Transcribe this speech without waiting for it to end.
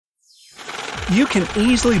You can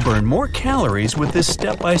easily burn more calories with this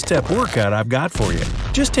step-by-step workout I've got for you.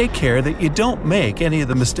 Just take care that you don't make any of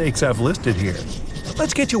the mistakes I've listed here.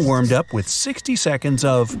 Let's get you warmed up with 60 seconds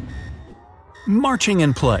of marching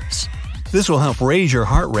in place. This will help raise your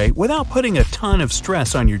heart rate without putting a ton of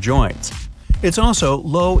stress on your joints. It's also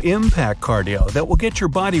low-impact cardio that will get your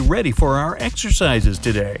body ready for our exercises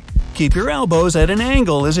today. Keep your elbows at an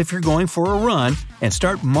angle as if you're going for a run and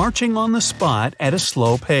start marching on the spot at a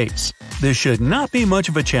slow pace. This should not be much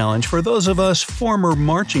of a challenge for those of us former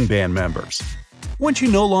marching band members. Once you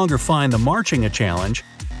no longer find the marching a challenge,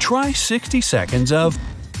 try 60 seconds of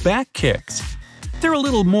back kicks. They're a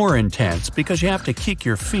little more intense because you have to kick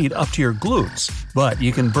your feet up to your glutes, but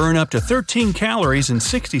you can burn up to 13 calories in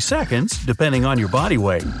 60 seconds depending on your body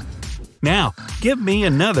weight. Now, give me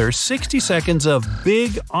another 60 seconds of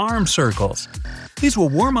big arm circles. These will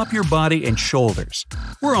warm up your body and shoulders.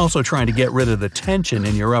 We're also trying to get rid of the tension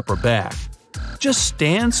in your upper back. Just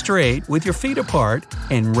stand straight with your feet apart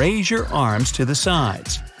and raise your arms to the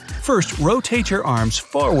sides. First, rotate your arms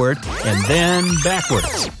forward and then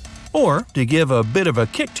backwards. Or, to give a bit of a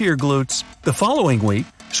kick to your glutes, the following week,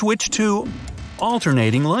 switch to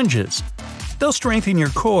alternating lunges. They'll strengthen your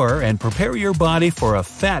core and prepare your body for a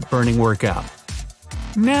fat-burning workout.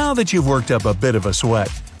 Now that you've worked up a bit of a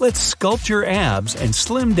sweat, let's sculpt your abs and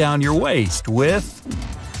slim down your waist with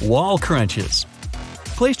wall crunches.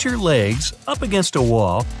 Place your legs up against a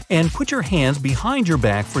wall and put your hands behind your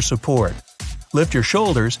back for support. Lift your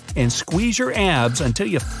shoulders and squeeze your abs until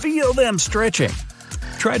you feel them stretching.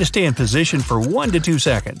 Try to stay in position for 1 to 2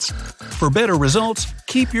 seconds. For better results,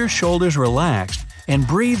 keep your shoulders relaxed and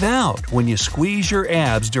breathe out when you squeeze your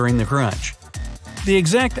abs during the crunch. The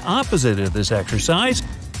exact opposite of this exercise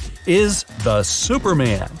is the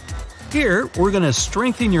Superman. Here, we're going to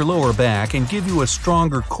strengthen your lower back and give you a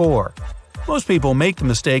stronger core. Most people make the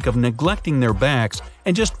mistake of neglecting their backs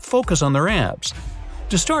and just focus on their abs.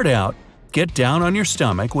 To start out, get down on your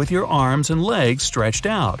stomach with your arms and legs stretched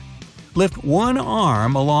out. Lift one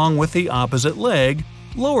arm along with the opposite leg,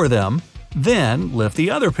 lower them, then lift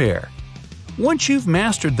the other pair. Once you've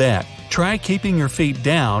mastered that, try keeping your feet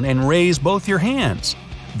down and raise both your hands.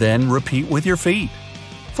 Then repeat with your feet.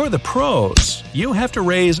 For the pros, you have to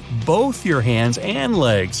raise both your hands and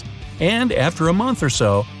legs, and after a month or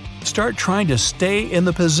so, start trying to stay in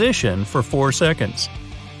the position for 4 seconds.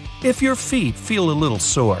 If your feet feel a little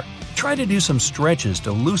sore, try to do some stretches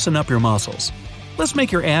to loosen up your muscles. Let's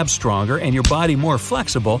make your abs stronger and your body more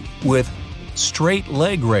flexible with straight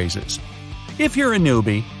leg raises. If you're a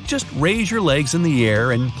newbie, just raise your legs in the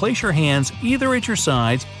air and place your hands either at your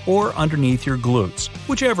sides or underneath your glutes,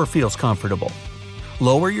 whichever feels comfortable.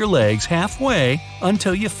 Lower your legs halfway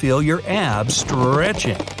until you feel your abs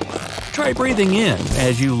stretching. Try breathing in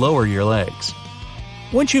as you lower your legs.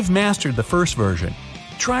 Once you've mastered the first version,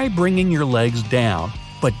 try bringing your legs down,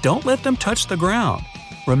 but don't let them touch the ground.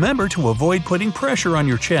 Remember to avoid putting pressure on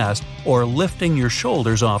your chest or lifting your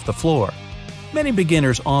shoulders off the floor. Many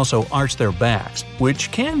beginners also arch their backs, which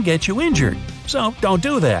can get you injured, so don't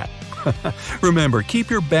do that. Remember, keep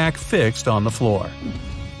your back fixed on the floor.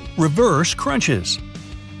 Reverse crunches.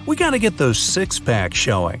 We gotta get those six-packs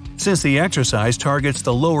showing, since the exercise targets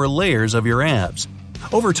the lower layers of your abs.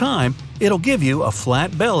 Over time, it'll give you a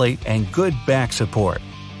flat belly and good back support.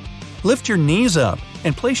 Lift your knees up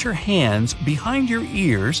and place your hands behind your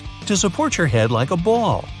ears to support your head like a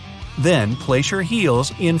ball. Then place your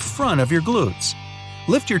heels in front of your glutes.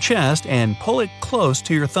 Lift your chest and pull it close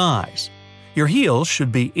to your thighs. Your heels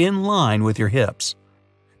should be in line with your hips.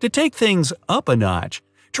 To take things up a notch,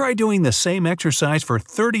 try doing the same exercise for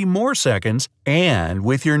 30 more seconds and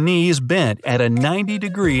with your knees bent at a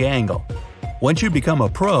 90-degree angle. Once you become a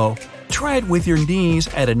pro, try it with your knees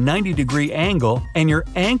at a 90-degree angle and your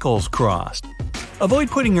ankles crossed. Avoid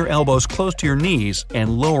putting your elbows close to your knees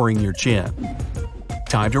and lowering your chin.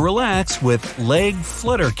 Time to relax with leg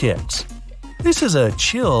flutter kicks. This is a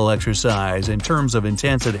chill exercise in terms of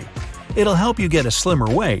intensity. It'll help you get a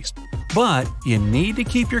slimmer waist, but you need to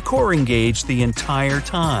keep your core engaged the entire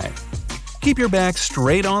time. Keep your back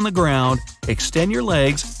straight on the ground, extend your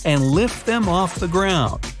legs, and lift them off the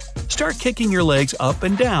ground. Start kicking your legs up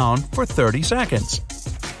and down for 30 seconds.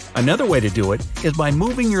 Another way to do it is by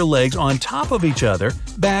moving your legs on top of each other,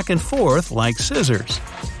 back and forth like scissors.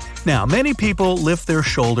 Now, many people lift their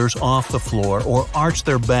shoulders off the floor or arch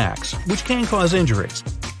their backs, which can cause injuries.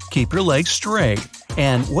 Keep your legs straight,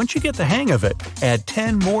 and once you get the hang of it, add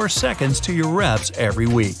 10 more seconds to your reps every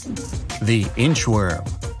week. The inchworm.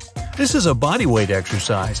 This is a bodyweight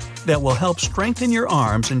exercise that will help strengthen your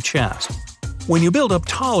arms and chest. When you build up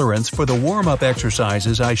tolerance for the warm-up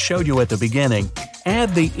exercises I showed you at the beginning,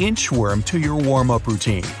 add the inchworm to your warm-up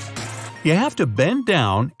routine. You have to bend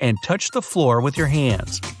down and touch the floor with your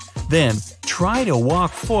hands. Then, try to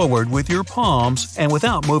walk forward with your palms and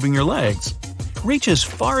without moving your legs. Reach as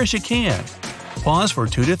far as you can. Pause for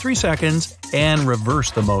 2 to 3 seconds and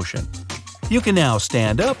reverse the motion. You can now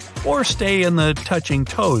stand up or stay in the touching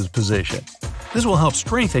toes position. This will help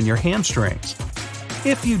strengthen your hamstrings.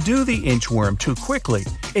 If you do the inchworm too quickly,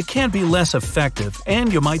 it can be less effective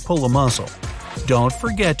and you might pull a muscle. Don't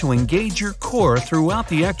forget to engage your core throughout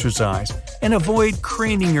the exercise and avoid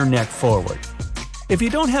craning your neck forward. If you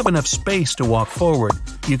don't have enough space to walk forward,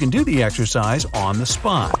 you can do the exercise on the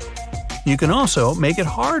spot. You can also make it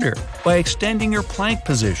harder by extending your plank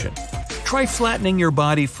position. Try flattening your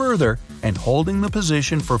body further and holding the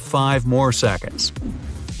position for 5 more seconds.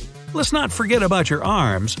 Let's not forget about your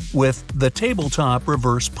arms with the tabletop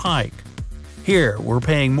reverse pike. Here, we're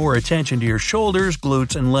paying more attention to your shoulders,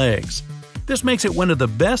 glutes, and legs. This makes it one of the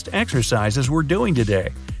best exercises we're doing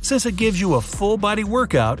today, since it gives you a full-body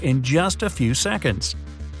workout in just a few seconds.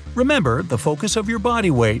 Remember, the focus of your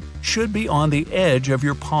body weight should be on the edge of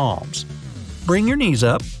your palms. Bring your knees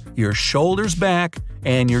up, your shoulders back,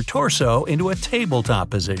 and your torso into a tabletop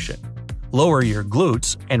position. Lower your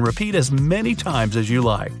glutes and repeat as many times as you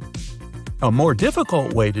like. A more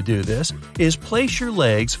difficult way to do this is place your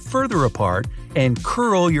legs further apart and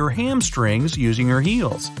curl your hamstrings using your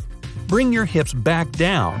heels. Bring your hips back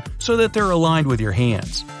down so that they're aligned with your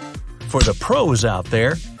hands. For the pros out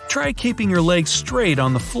there, try keeping your legs straight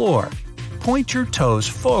on the floor. Point your toes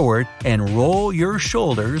forward and roll your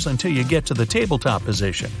shoulders until you get to the tabletop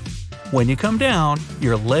position. When you come down,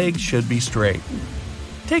 your legs should be straight.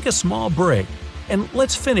 Take a small break, and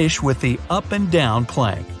let's finish with the up and down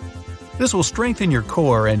plank. This will strengthen your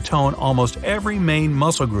core and tone almost every main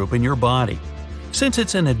muscle group in your body. Since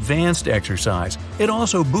it's an advanced exercise, it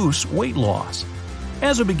also boosts weight loss.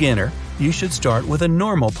 As a beginner, you should start with a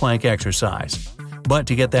normal plank exercise. But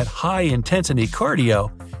to get that high-intensity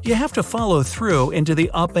cardio, you have to follow through into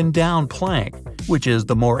the up and down plank, which is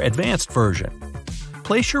the more advanced version.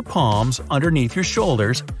 Place your palms underneath your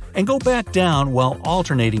shoulders and go back down while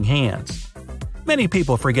alternating hands. Many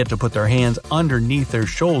people forget to put their hands underneath their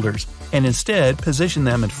shoulders and instead position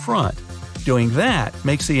them in front. Doing that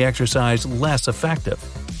makes the exercise less effective.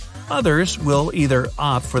 Others will either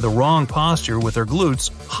opt for the wrong posture with their glutes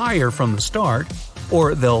higher from the start,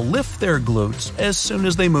 or they'll lift their glutes as soon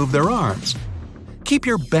as they move their arms. Keep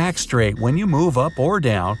your back straight when you move up or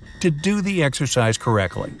down to do the exercise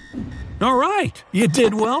correctly. Alright, you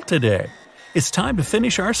did well today. It's time to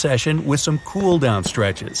finish our session with some cool-down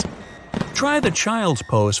stretches. Try the child's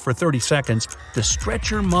pose for 30 seconds to stretch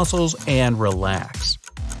your muscles and relax.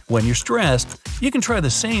 When you're stressed, you can try the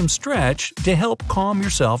same stretch to help calm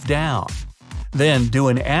yourself down. Then do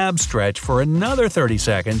an ab stretch for another 30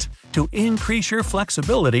 seconds to increase your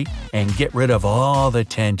flexibility and get rid of all the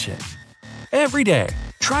tension. Every day,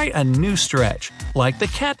 try a new stretch, like the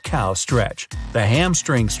cat-cow stretch, the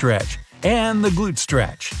hamstring stretch, and the glute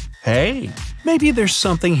stretch. Hey, maybe there's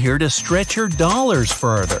something here to stretch your dollars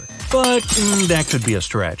further, but that could be a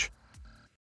stretch.